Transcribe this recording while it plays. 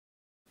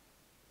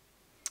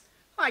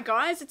Hi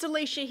guys, it's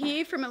Alicia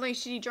here from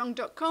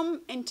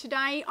aliciadjong.com, and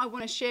today I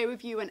want to share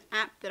with you an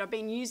app that I've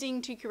been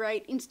using to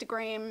create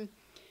Instagram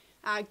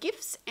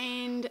GIFs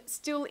and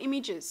still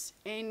images,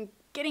 and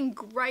getting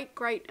great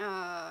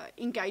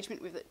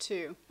engagement with it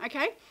too.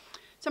 Okay,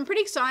 so I'm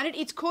pretty excited.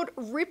 It's called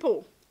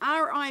Ripl,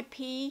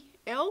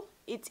 R-I-P-L.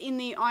 It's in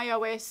the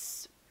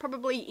iOS,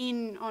 probably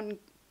on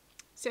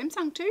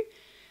Samsung too,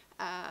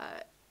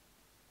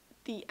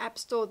 the App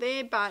Store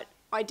there, but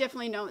I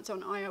definitely know it's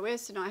on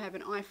iOS and I have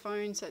an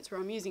iPhone, so that's where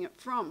I'm using it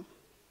from.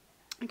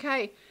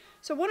 Okay,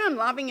 so what I'm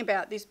loving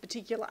about this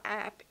particular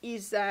app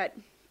is that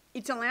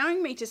it's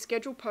allowing me to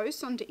schedule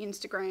posts onto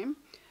Instagram,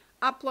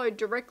 upload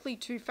directly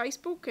to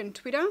Facebook and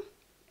Twitter,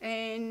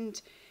 and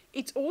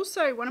it's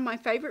also one of my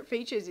favorite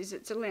features is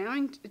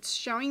it's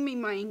showing me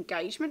my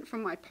engagement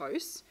from my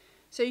posts.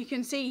 So you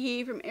can see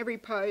here from every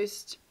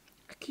post,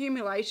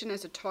 accumulation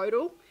as a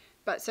total.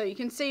 But so you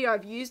can see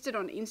I've used it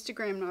on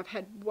Instagram and I've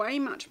had way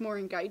much more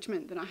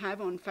engagement than I have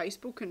on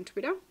Facebook and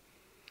Twitter,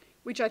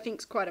 which I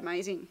think is quite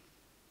amazing.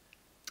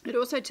 It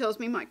also tells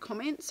me my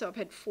comments, so I've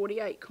had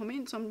 48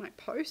 comments on my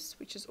posts,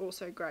 which is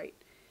also great.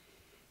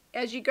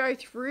 As you go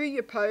through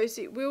your posts,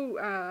 it will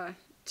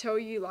tell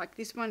you, like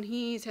this one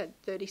here has had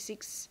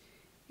 36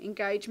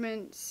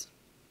 engagements.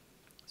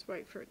 Let's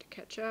wait for it to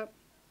catch up.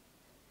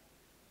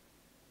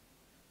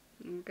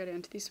 And we'll go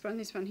down to this one.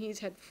 This one here's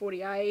had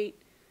 48.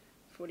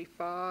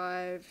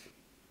 45.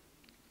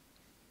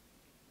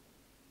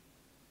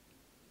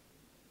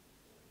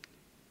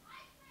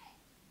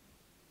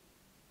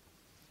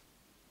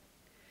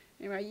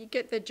 Anyway, you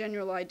get the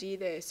general idea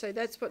there. So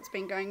that's what's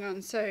been going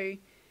on. So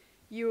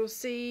you'll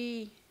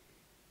see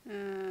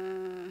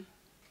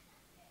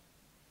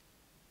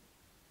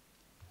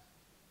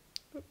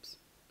oops.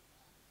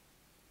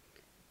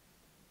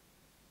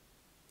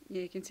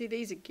 Yeah, you can see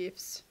these are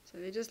GIFs. So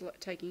they're just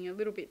taking a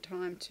little bit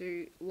time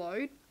to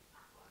load.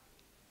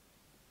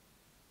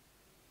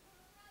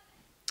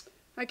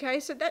 Okay,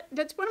 so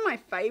that's one of my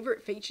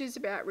favorite features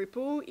about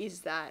Ripl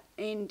is that,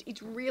 and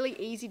it's really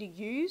easy to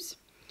use.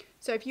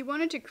 So if you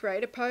wanted to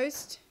create a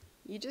post,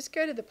 you just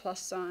go to the plus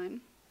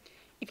sign.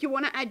 If you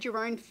want to add your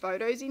own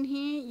photos in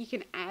here, you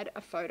can add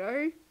a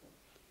photo.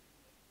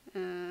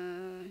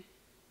 You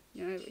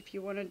know, if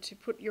you wanted to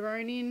put your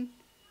own in,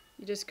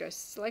 you just go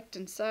select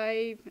and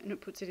save, and it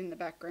puts it in the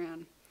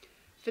background.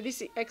 For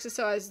this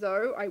exercise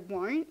though, I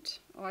won't.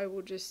 I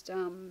will just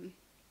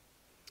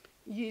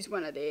use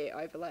one of their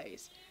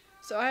overlays.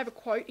 So I have a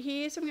quote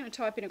here, so I'm going to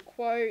type in a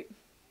quote.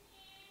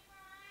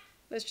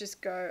 Let's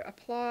just go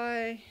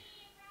apply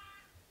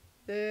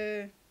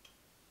the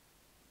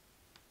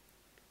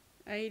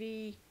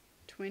 80-20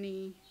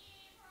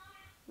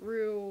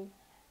 rule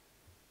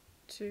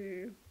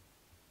to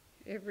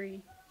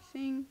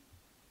everything.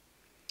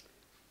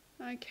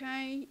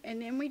 Okay,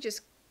 and then we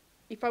just,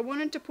 if I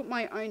wanted to put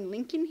my own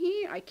link in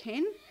here, I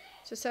can.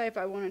 So say if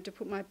I wanted to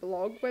put my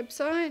blog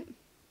website,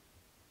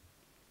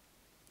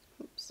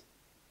 oops,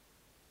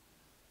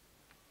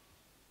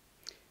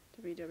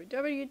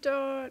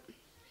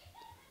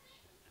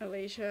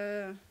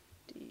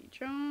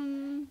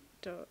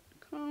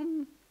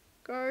 www.aliciadjong.com.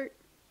 Go.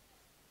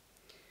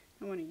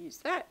 I want to use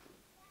that.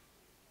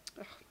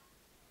 Oh,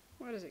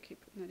 why does it keep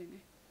putting that in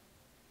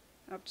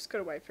there? I've just got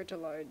to wait for it to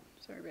load.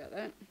 Sorry about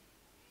that.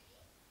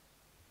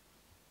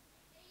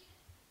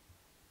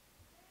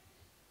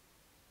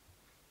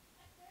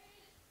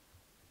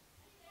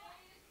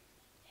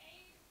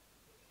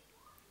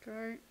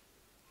 Go.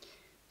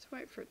 Let's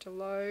wait for it to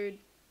load.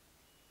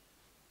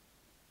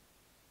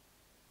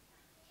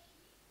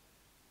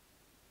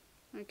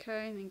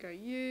 Okay, and then go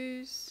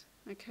use,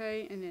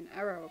 okay, and then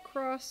arrow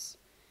across.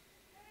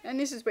 And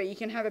this is where you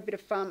can have a bit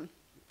of fun.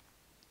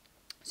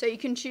 So you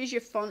can choose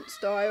your font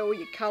style,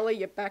 your color,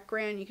 your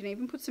background. You can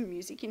even put some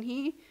music in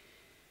here.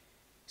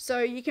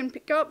 So you can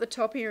go up the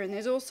top here and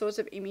there's all sorts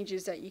of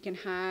images that you can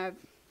have.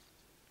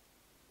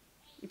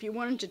 If you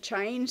wanted to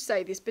change,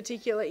 say, this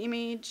particular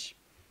image,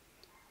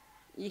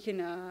 you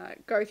can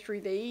go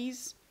through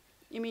these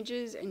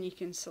images and you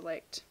can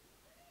select.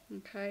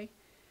 Okay.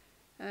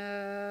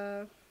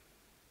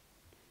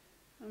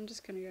 I'm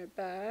just going to go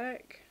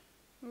back.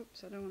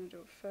 Oops, I don't want to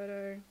do a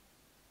photo.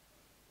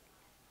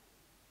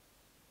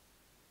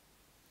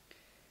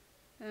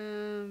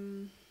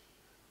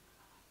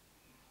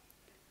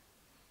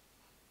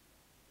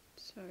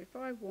 So if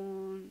I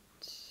want,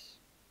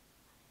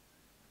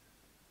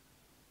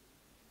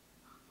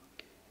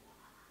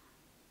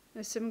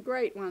 there's some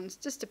great ones,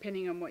 just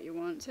depending on what you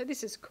want. So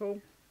this is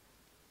cool.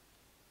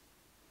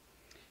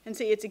 And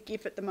see, it's a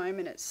GIF at the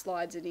moment, it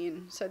slides it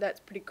in. So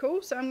that's pretty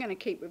cool. So I'm going to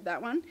keep with that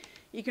one.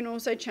 You can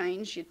also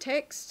change your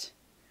text.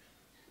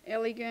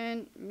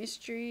 Elegant,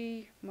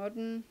 mystery,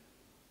 modern.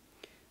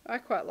 I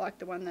quite like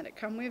the one that it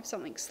come with,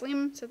 something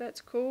slim, so that's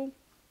cool.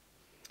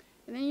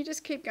 And then you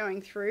just keep going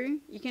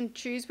through. You can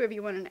choose whether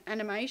you want an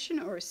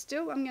animation or a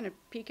still. I'm going to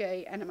pick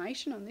a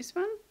animation on this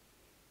one.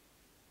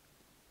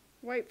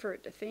 Wait for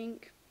it to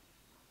think.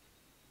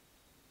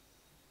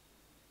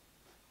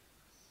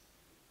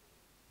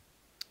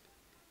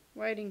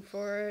 Waiting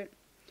for it.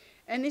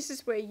 And this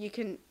is where you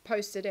can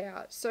post it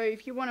out. So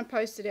if you want to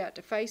post it out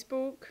to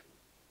Facebook,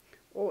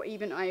 or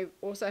even I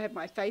also have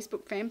my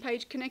Facebook fan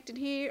page connected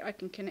here, I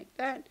can connect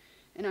that,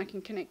 and I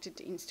can connect it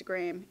to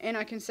Instagram, and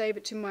I can save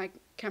it to my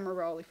camera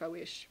roll if I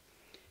wish.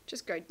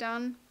 Just go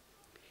done.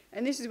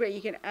 And this is where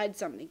you can add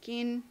something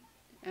in,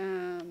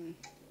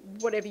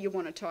 whatever you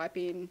want to type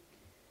in.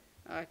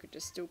 I could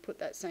just still put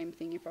that same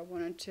thing if I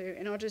wanted to,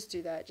 and I'll just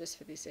do that just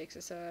for this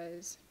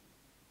exercise.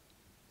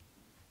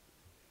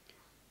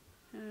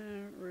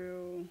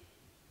 Real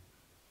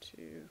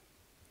to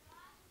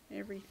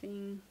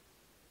everything.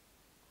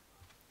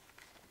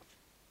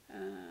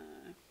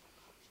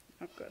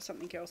 I've got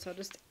something else I'll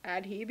just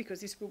add here because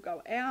this will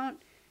go out.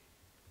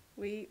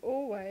 We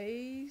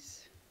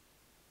always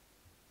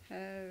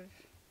have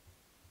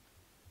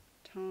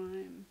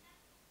time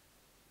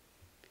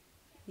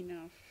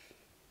enough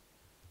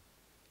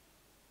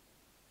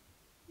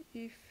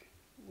if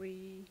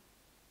we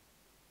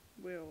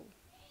will,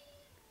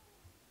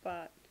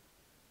 but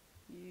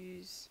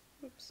use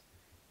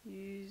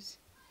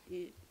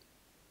it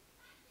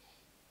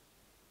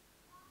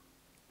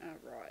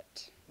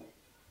right.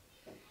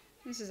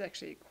 This is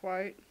actually a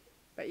quote,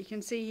 but you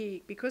can see here,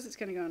 because it's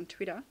going to go on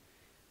Twitter,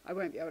 I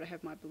won't be able to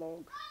have my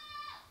blog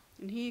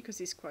in here because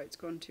this quote's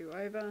gone too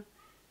over,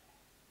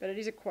 but it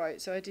is a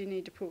quote, so I do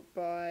need to put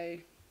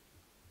by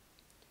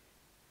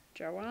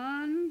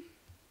Joanne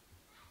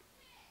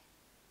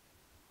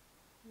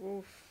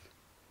Wolfgang.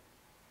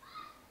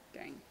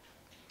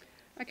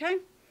 Okay,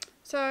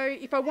 so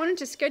if I wanted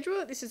to schedule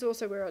it, this is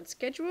also where I'd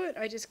schedule it.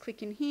 I just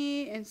click in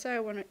here and say I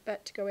want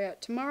that to go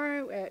out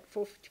tomorrow at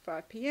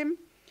 4:55 p.m.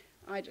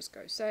 I just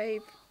go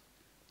save.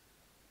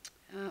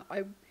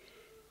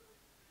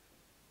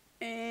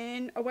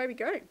 And away we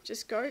go.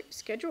 Just go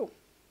schedule.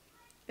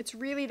 It's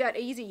really that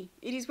easy.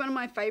 It is one of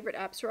my favorite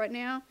apps right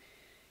now.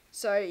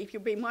 So if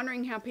you've been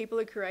wondering how people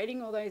are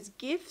creating all those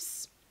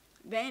GIFs,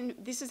 then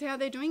this is how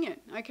they're doing it.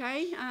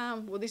 Okay.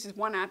 Well, this is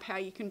one app how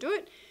you can do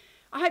it.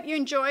 I hope you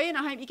enjoy it.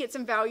 I hope you get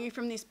some value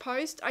from this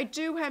post. I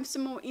do have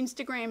some more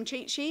Instagram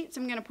cheat sheets.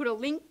 I'm going to put a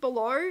link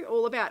below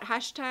all about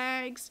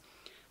hashtags,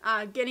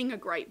 getting a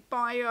great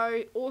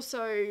bio.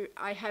 Also,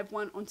 I have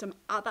one on some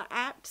other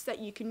apps that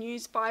you can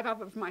use, 5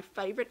 other of my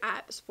favorite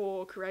apps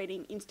for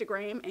creating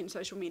Instagram and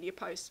social media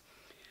posts.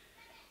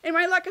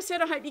 Anyway, like I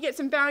said, I hope you get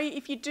some value.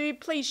 If you do,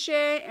 please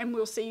share, and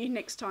we'll see you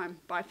next time.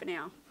 Bye for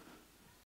now.